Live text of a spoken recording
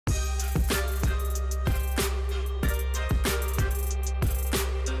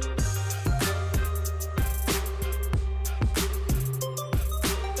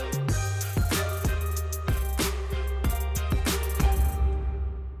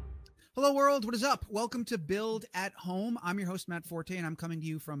Hello world, what is up? Welcome to Build at Home. I'm your host, Matt Forte, and I'm coming to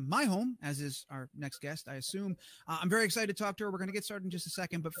you from my home, as is our next guest, I assume. I'm very excited to talk to her. We're going to get started in just a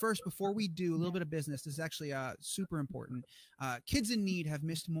second, but first, before we do, a little bit of business. This is actually super important. Kids in need have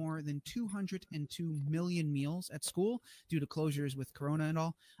missed more than 202 million meals at school due to closures with Corona and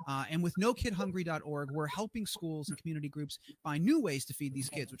all. And with NoKidHungry.org, we're helping schools and community groups find new ways to feed these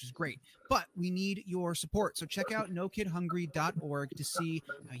kids, which is great. But we need your support. So check out NoKidHungry.org to see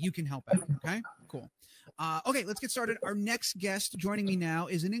how you can help out. Okay, cool. Okay, let's get started. Our next guest joining me now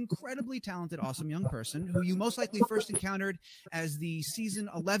is an incredibly talented, awesome young person who you most likely first encountered as the season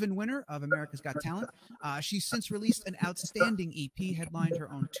 11 winner of America's Got Talent. She's since released an outstanding EP, headlined her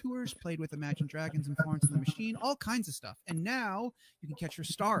own tours, played with Imagine Dragons and Florence and the Machine, all kinds of stuff. And now you can catch her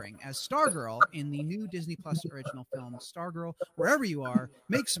starring as Stargirl in the new Disney Plus original film, Stargirl. Wherever you are,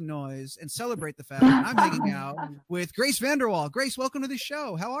 make some noise and celebrate the fact that I'm hanging out with Grace VanderWaal. Grace, welcome to the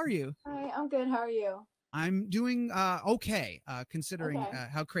show. How are you? Hi, I'm good. How are you? I'm doing okay, considering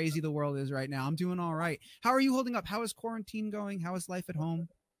how crazy the world is right now. I'm doing all right. How are you holding up? How is quarantine going? How is life at home?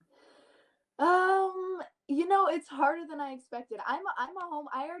 You know, it's harder than I expected. I'm a home.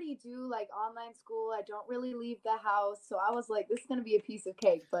 I already do like online school. I don't really leave the house. So I was like, this is going to be a piece of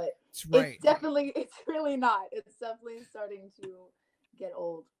cake, but it's really not. It's definitely starting to get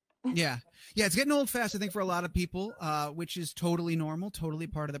old. Yeah, it's getting old fast, I think, for a lot of people, which is totally normal, totally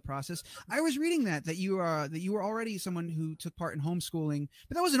part of the process. I was reading that you were already someone who took part in homeschooling,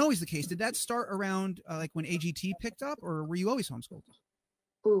 but that wasn't always the case. Did that start around like when AGT picked up, or were you always homeschooled?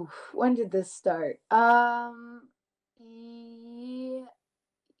 Ooh, when did this start? Yeah.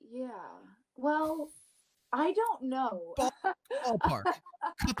 Well, I don't know. Ballpark.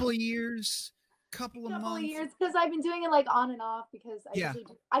 Couple of years. Couple of months, because I've been doing it like on and off because I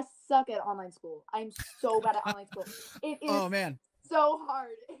suck at online school. I'm so bad at online school. It is so hard.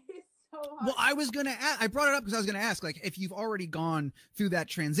 It's so hard. Well, I brought it up because I was gonna ask, like, if you've already gone through that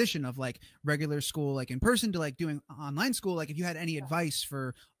transition of like regular school, like in person, to like doing online school, like if you had any advice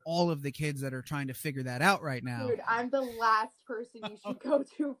for all of the kids that are trying to figure that out right now. Dude, I'm the last person you should go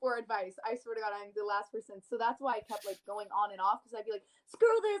to for advice. I swear to God, I'm the last person. So that's why I kept like going on and off, because I'd be like, screw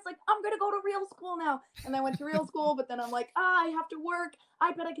this, like I'm gonna go to real school now. And I went to real school, but then I'm like, I have to work.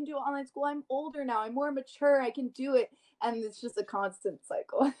 I bet I can do online school. I'm older now. I'm more mature. I can do it. And it's just a constant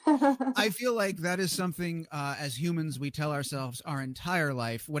cycle. I feel like that is something as humans we tell ourselves our entire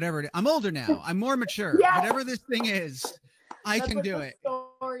life. Whatever I'm older now. I'm more mature. Yes! Whatever this thing is, That's can do it.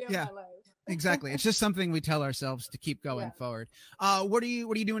 Story of my life. Exactly. It's just something we tell ourselves to keep going forward. What are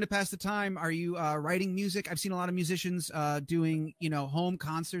you doing to pass the time? Are you writing music? I've seen a lot of musicians doing, home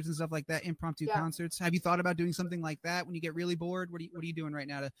concerts and stuff like that, impromptu concerts. Have you thought about doing something like that when you get really bored? What are you doing right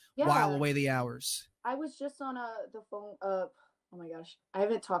now to while away the hours? I was just on the phone. Oh my gosh, I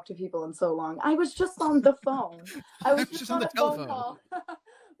haven't talked to people in so long. I was just on the phone. I was just on a phone call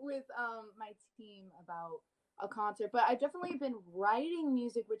with my team about a concert, but I've definitely been writing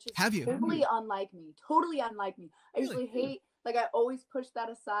music, which is totally unlike me. I usually hate, like I always push that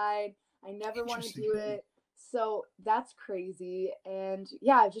aside. I never want to do it. So that's crazy. And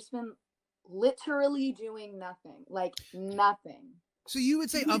I've just been literally doing nothing, like nothing. So you would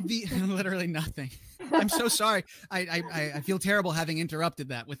say of the literally nothing. I'm so sorry. I feel terrible having interrupted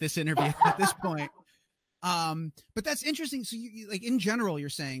that with this interview at this point. But that's interesting. So you like in general, you're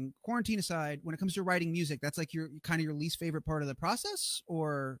saying, quarantine aside, when it comes to writing music, that's like your least favorite part of the process,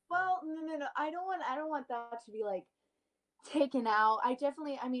 or? Well, no. I don't want that to be like taken out.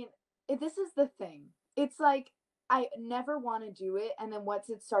 This is the thing. It's like, I never want to do it. And then once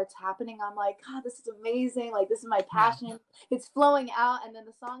it starts happening, I'm like, God, this is amazing. Like, this is my passion. Yeah. It's flowing out. And then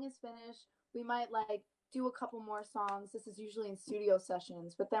the song is finished. We might like do a couple more songs. This is usually in studio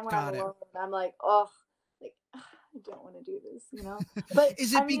sessions. But then when I'm alone, I'm like, oh, like, I don't want to do this, But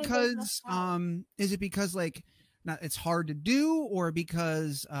is it because like, it's hard to do, or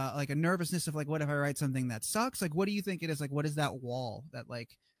because like a nervousness of like, what if I write something that sucks? Like, what do you think it is? Like, what is that wall that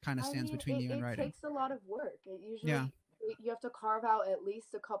like kind of stands between you and writing? It takes a lot of work. It usually you have to carve out at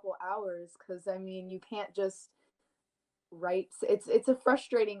least a couple hours, because you can't just write. It's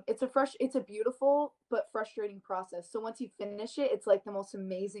a beautiful but frustrating process. So once you finish it, it's like the most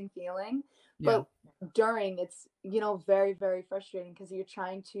amazing feeling. But during, it's very, very frustrating, because you're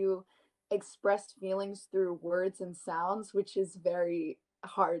trying to express feelings through words and sounds, which is very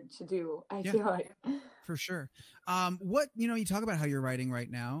hard to do, I feel like. For sure. What, you talk about how you're writing right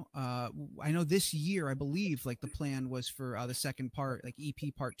now. I know this year, I believe, like the plan was for the second part, like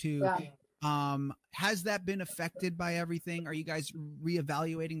EP part 2. Has that been affected by everything? Are you guys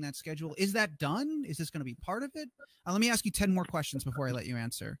reevaluating that schedule? Is that done? Is this going to be part of it? Let me ask you 10 more questions before I let you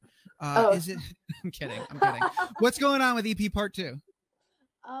answer. Is it? I'm kidding. What's going on with EP Part 2?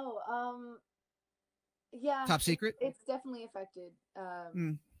 Yeah. Top secret? It's definitely affected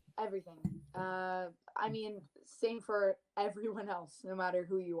everything. I mean, same for everyone else, no matter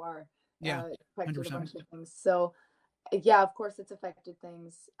who you are. Yeah, affected 100%. a bunch of things. So, yeah, of course, it's affected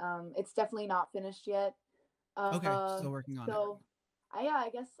things. It's definitely not finished yet. Okay, still working on it. So,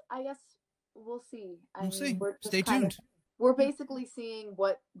 I guess we'll see. We'll see. Stay tuned. We're basically seeing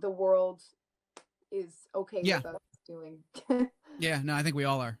what the world is okay with us doing. Yeah, no, I think we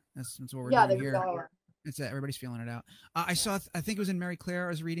all are. That's what we're doing here. We all are. It's it. Everybody's feeling it out. I saw. I think it was in Mary Claire. I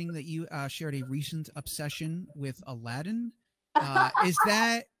was reading that you shared a recent obsession with Aladdin.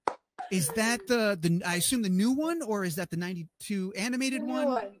 Is that the I assume the new one, or is that the 92 animated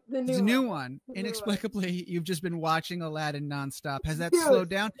one? The new one. Inexplicably, you've just been watching Aladdin nonstop. Has that slowed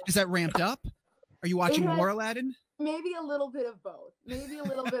down? Is that ramped up? Are you watching more Aladdin? Maybe a little bit of both.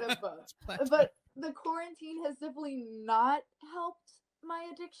 But the quarantine has definitely not helped my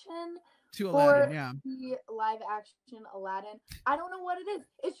addiction to Aladdin, the live action Aladdin. I don't know what it is.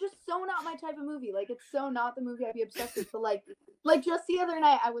 It's just so not my type of movie. Like, it's so not the movie I'd be obsessed with. But like just the other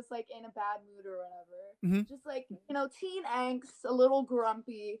night, I was like in a bad mood or whatever. Just like, teen angst, a little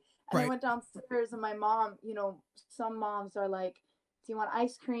grumpy. And I went downstairs, and my mom, some moms are like, "Do you want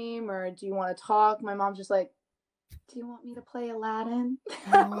ice cream or do you want to talk?" My mom's just like, "Do you want me to play Aladdin?"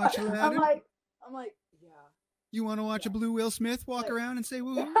 Watch Aladdin? I'm like, yeah. You want to watch a blue Will Smith walk around and say,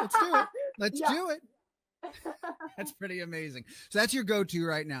 "Woo, let's do it. Let's do it." That's pretty amazing. So that's your go-to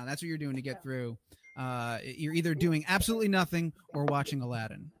right now. That's what you're doing to get through. You're either doing absolutely nothing or watching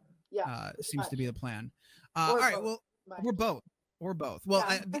Aladdin. Yeah. Seems to be the plan. All right. Well, we're both. Well,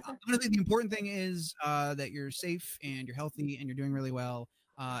 honestly, the important thing is that you're safe and you're healthy and you're doing really well.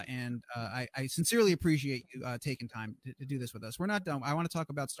 And I sincerely appreciate you taking time to do this with us. We're not done. I want to talk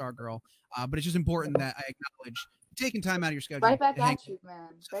about Stargirl, but it's just important that I acknowledge taking time out of your schedule. Right back at you, man.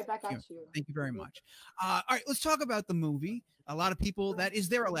 Right back at you. Thank you very much. All right, let's talk about the movie. A lot of people, that is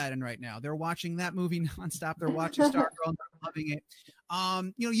their Aladdin right now. They're watching that movie nonstop. They're watching Stargirl and they're loving it.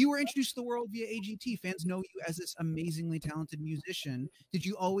 You were introduced to the world via AGT. Fans know you as this amazingly talented musician. Did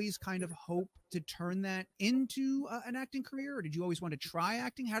you always kind of hope to turn that into an acting career, or did you always want to try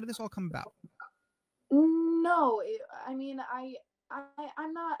acting? How did this all come about? No,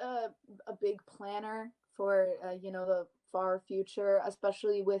 I'm not a big planner for the far future,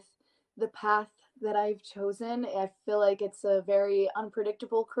 especially with the path that I've chosen. I feel like it's a very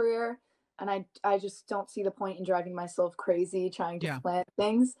unpredictable career, and I just don't see the point in driving myself crazy trying to plan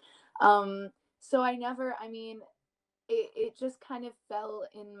things. So it just kind of fell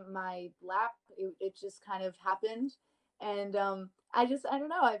in my lap. It just kind of happened, and I don't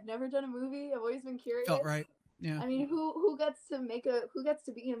know. I've never done a movie. I've always been curious. Felt right. Yeah. I mean, who gets to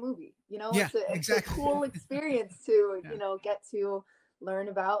be in a movie? It's a cool experience to get to learn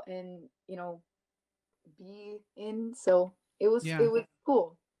about and be in. So it was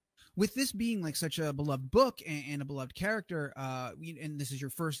cool. With this being like such a beloved book and a beloved character, and this is your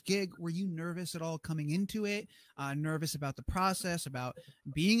first gig, were you nervous at all coming into it? Nervous about the process, about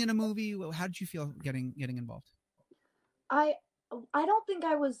being in a movie? How did you feel getting involved? I don't think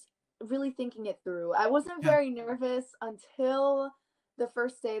I was really thinking it through. I wasn't very nervous until the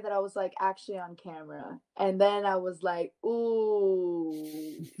first day that I was like actually on camera, and then I was like,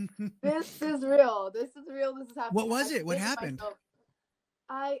 "Ooh, this is real. This is real. This is happening." What was it? What happened?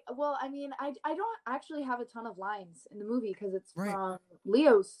 I don't actually have a ton of lines in the movie because it's from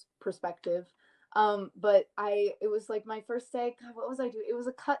Leo's perspective. But it was like my first day. God, what was I doing? It was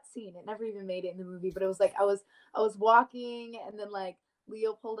a cut scene. It never even made it in the movie, but it was like I was walking, and then like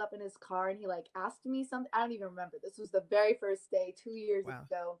Leo pulled up in his car and he like asked me something. I don't even remember. This was the very first day 2 years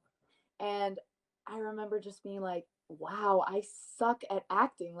ago. And I remember just being like, wow, I suck at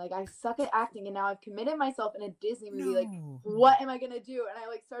acting. Like, I suck at acting. And now I've committed myself in a Disney movie. Like, what am I going to do? And I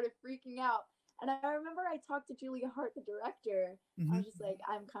like started freaking out. And I remember I talked to Julia Hart, the director. I was just like,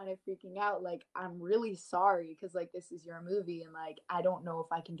 I'm kind of freaking out. Like, I'm really sorry because like, this is your movie. And like, I don't know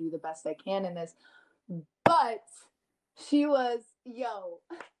if I can do the best I can in this. But she was,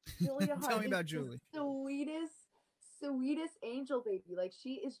 Julia Hart. Tell me about Julie. Sweetest angel baby. Like,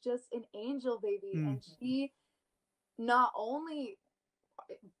 she is just an angel baby. And she not only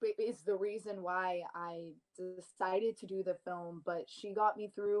is the reason why I decided to do the film, but she got me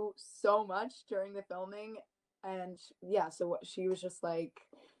through so much during the filming. And so she was just like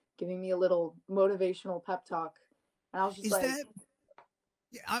giving me a little motivational pep talk. And I was just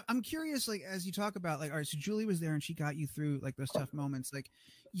Yeah, I'm curious, like, as you talk about, like, all right, so Julie was there and she got you through like those tough moments. Like,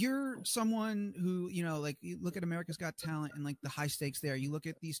 you're someone who, you know, like, you look at America's Got Talent and like the high stakes there. You look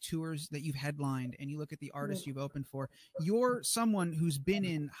at these tours that you've headlined and you look at the artists you've opened for. You're someone who's been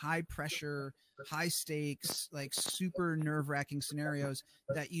in high pressure, high stakes, like super nerve wracking scenarios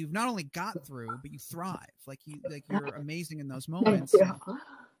that you've not only got through, but you thrive. Like you're amazing in those moments. Yeah.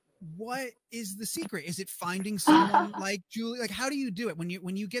 What is the secret? Is it finding someone like Julie? Like, how do you do it when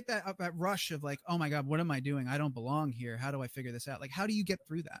you get that rush of like, oh my God, what am I doing? I don't belong here. How do I figure this out? Like, how do you get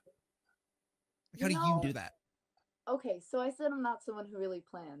through that? Like, how do you do that? Okay, so I said I'm not someone who really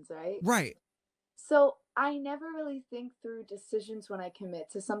plans, right? Right. So I never really think through decisions when I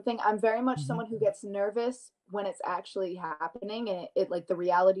commit to something. I'm very much someone who gets nervous when it's actually happening and it like the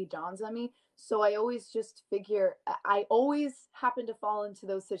reality dawns on me. So I always just figure I always happen to fall into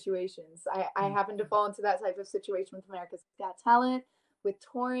those situations. I happen to fall into that type of situation with America's Got Talent, with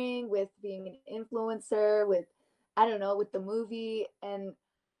touring, with being an influencer, with I don't know, with the movie. And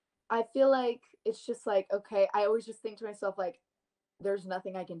I feel like it's just like, okay, I always just think to myself like there's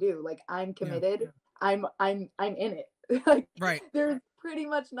nothing I can do. Like I'm committed. Yeah. I'm in it. Like right. There's pretty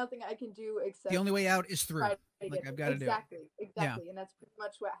much nothing I can do except the only way out is through. Like I've got to do it. Exactly. Yeah. And that's pretty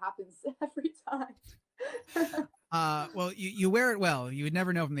much what happens every time. Well, you wear it well. You would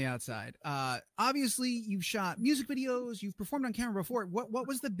never know from the outside. Obviously you've shot music videos, you've performed on camera before. What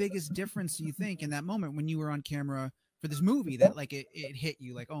was the biggest difference, do you think, in that moment when you were on camera for this movie that like it hit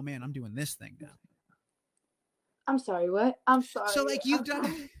you like, oh man, I'm doing this thing now? I'm sorry, what? I'm sorry. So like you've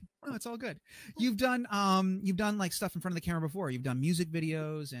done no, it's all good. You've done like stuff in front of the camera before. You've done music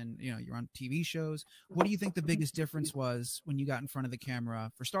videos and you know, you're on TV shows. What do you think the biggest difference was when you got in front of the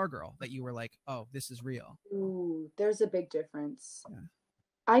camera for Stargirl that you were like, oh, this is real? Ooh, there's a big difference. Yeah.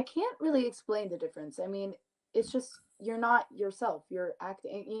 I can't really explain the difference. I mean, it's just you're not yourself. You're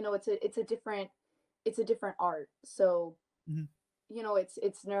acting, you know, it's a different art. So you know, it's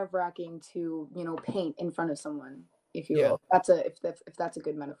nerve-wracking to, you know, paint in front of someone, if you will. If that's a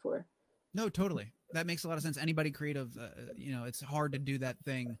good metaphor. No, totally. That makes a lot of sense. Anybody creative, you know, it's hard to do that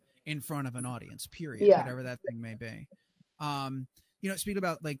thing in front of an audience, period, whatever that thing may be. You know, speaking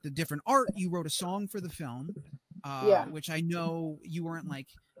about like the different art, you wrote a song for the film, which I know you weren't like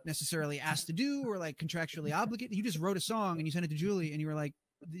necessarily asked to do or like contractually obligated. You just wrote a song and you sent it to Julie and you were like,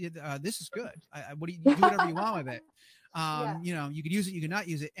 this is good. What do you do whatever you want with it. You know, you could use it, you could not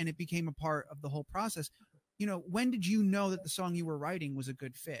use it, and it became a part of the whole process. You know, when did you know that the song you were writing was a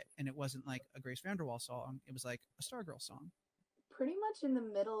good fit and it wasn't like a Grace VanderWaal song, it was like a Stargirl song? Pretty much in the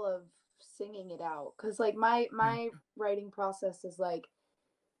middle of singing it out, because like my writing process is like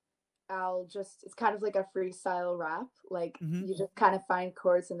it's kind of like a freestyle rap. Like you just kind of find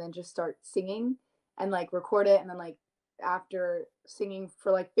chords and then just start singing and like record it, and then like after singing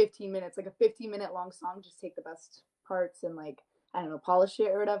for like 15 minutes, like a 15-minute long song, just take the best parts and like, I don't know, polish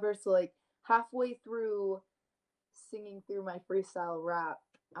it or whatever. So like halfway through singing through my freestyle rap,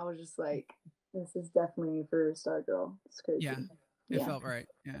 I was just like, this is definitely for Stargirl. It's crazy. Yeah. It felt right.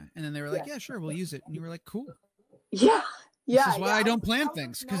 Yeah. And then they were like, yeah, sure, we'll use it. And you were like, cool. Yeah. This is why I don't plan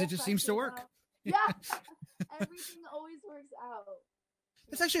things, because it just seems to work. Yeah. Everything always works out.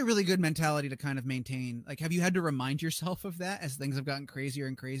 It's actually a really good mentality to kind of maintain. Like, have you had to remind yourself of that as things have gotten crazier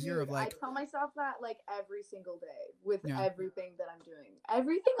and crazier? Dude, of like, I tell myself that like every single day with everything that I'm doing.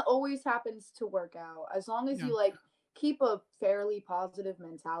 Everything always happens to work out as long as you like keep a fairly positive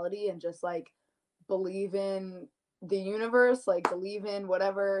mentality and just like believe in the universe, like believe in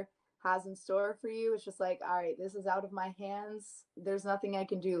whatever has in store for you. It's just like, all right, this is out of my hands. There's nothing I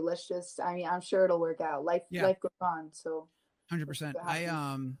can do. Let's just, I mean, I'm sure it'll work out. Life goes on. So 100%.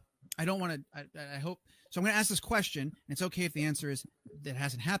 I don't want to, I hope, so I'm going to ask this question, and it's okay if the answer is that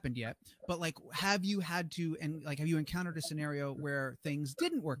hasn't happened yet, but like, have you had to, and like, have you encountered a scenario where things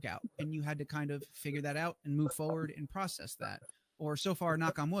didn't work out and you had to kind of figure that out and move forward and process that? Or so far,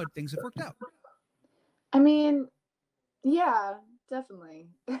 knock on wood, things have worked out? I mean, yeah, definitely.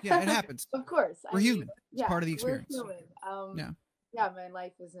 Yeah, it happens. Of course. We're human. It's part of the experience. We're human. Yeah, my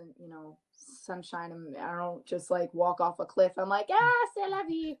life isn't, you know, sunshine. I don't just like walk off a cliff. I'm like, c'est la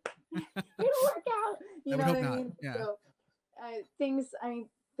vie. It'll work out. You know what I mean? Yeah. So, things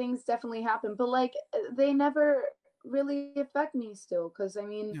definitely happen, but like they never really affect me still. Cause I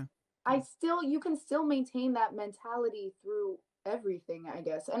mean, you can still maintain that mentality through everything, I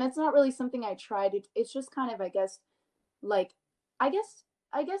guess. And it's not really something I tried. It's just kind of, I guess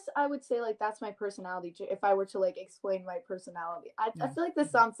I guess I would say like that's my personality too. If I were to like explain my personality, I feel like this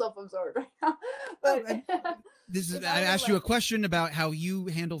sounds self-absorbed right now. But I asked you a question about how you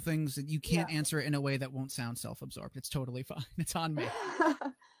handle things that you can't answer it in a way that won't sound self-absorbed. It's totally fine. It's on me.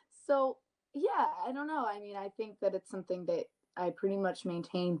 So yeah, I don't know. I mean, I think that it's something that I pretty much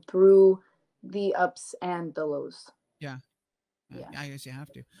maintain through the ups and the lows. Yeah. I guess you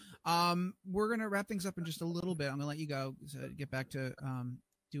have to. We're going to wrap things up in just a little bit. I'm going to let you go to get back to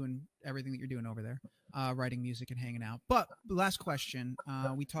doing everything that you're doing over there, writing music and hanging out. But the last question,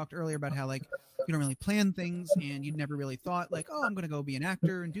 we talked earlier about how like you don't really plan things and you'd never really thought like, oh, I'm going to go be an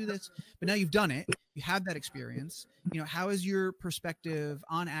actor and do this. But now you've done it. You have that experience. You know, how has your perspective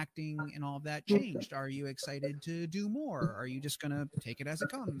on acting and all of that changed? Are you excited to do more? Are you just going to take it as it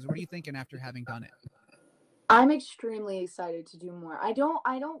comes? What are you thinking after having done it? I'm extremely excited to do more. I don't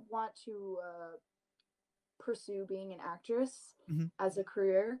want to pursue being an actress as a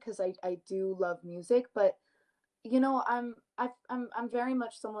career because I do love music, but you know, I'm very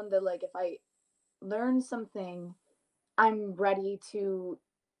much someone that like if I learn something, I'm ready to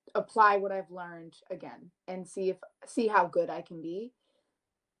apply what I've learned again and see how good I can be.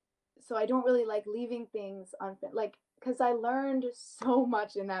 So I don't really like leaving things like because I learned so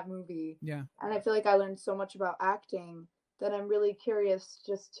much in that movie. Yeah. And I feel like I learned so much about acting that I'm really curious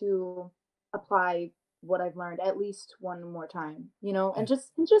just to apply what I've learned at least one more time, you know, and just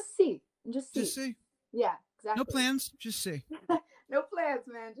see. Just see. Yeah, exactly. No plans, just see. No plans,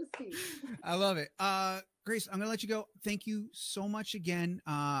 man. Just see. I love it. Grace, I'm going to let you go. Thank you so much again.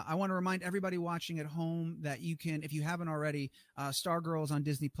 I want to remind everybody watching at home that you can, if you haven't already, Stargirl is on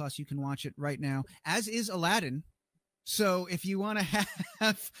Disney Plus. You can watch it right now, as is Aladdin. So if you want to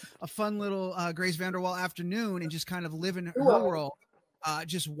have a fun little Grace VanderWaal afternoon and just kind of live in her world,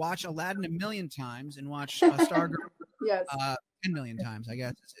 just watch Aladdin 1,000,000 times and watch Stargirl 10,000,000 times, I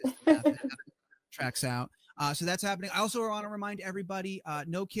guess. Tracks out. So that's happening. I also want to remind everybody,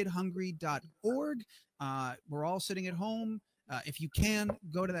 nokidhungry.org. We're all sitting at home. If you can,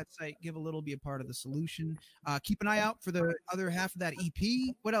 go to that site, give a little, be a part of the solution. Keep an eye out for the other half of that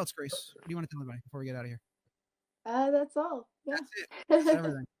EP. What else, Grace? What do you want to tell everybody before we get out of here? That's all. Yeah. That's it. That's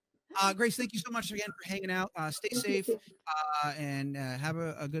everything. Grace, thank you so much again for hanging out. Stay safe and have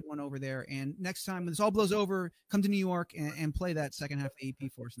a good one over there. And next time when this all blows over, come to New York and play that second half of the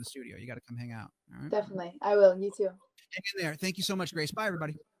EP for us in the studio. You got to come hang out. All right? Definitely. I will. You too. Hang in there. Thank you so much, Grace. Bye,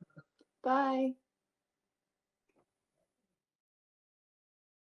 everybody. Bye.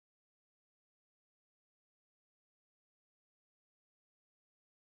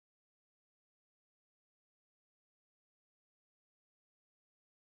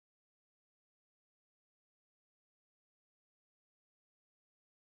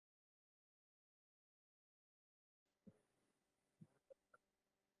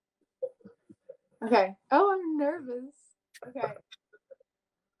 Okay. Oh, I'm nervous. Okay. Awesome.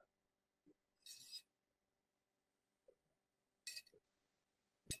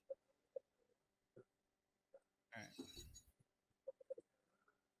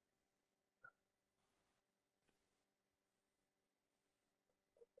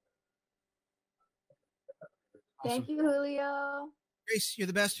 Thank you, Julio. Grace, you're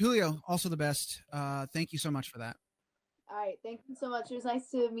the best. Julio, also the best. Thank you so much for that. All right. Thank you so much. It was nice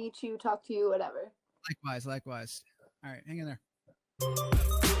to meet you, talk to you, whatever. Likewise. All right. Hang in there.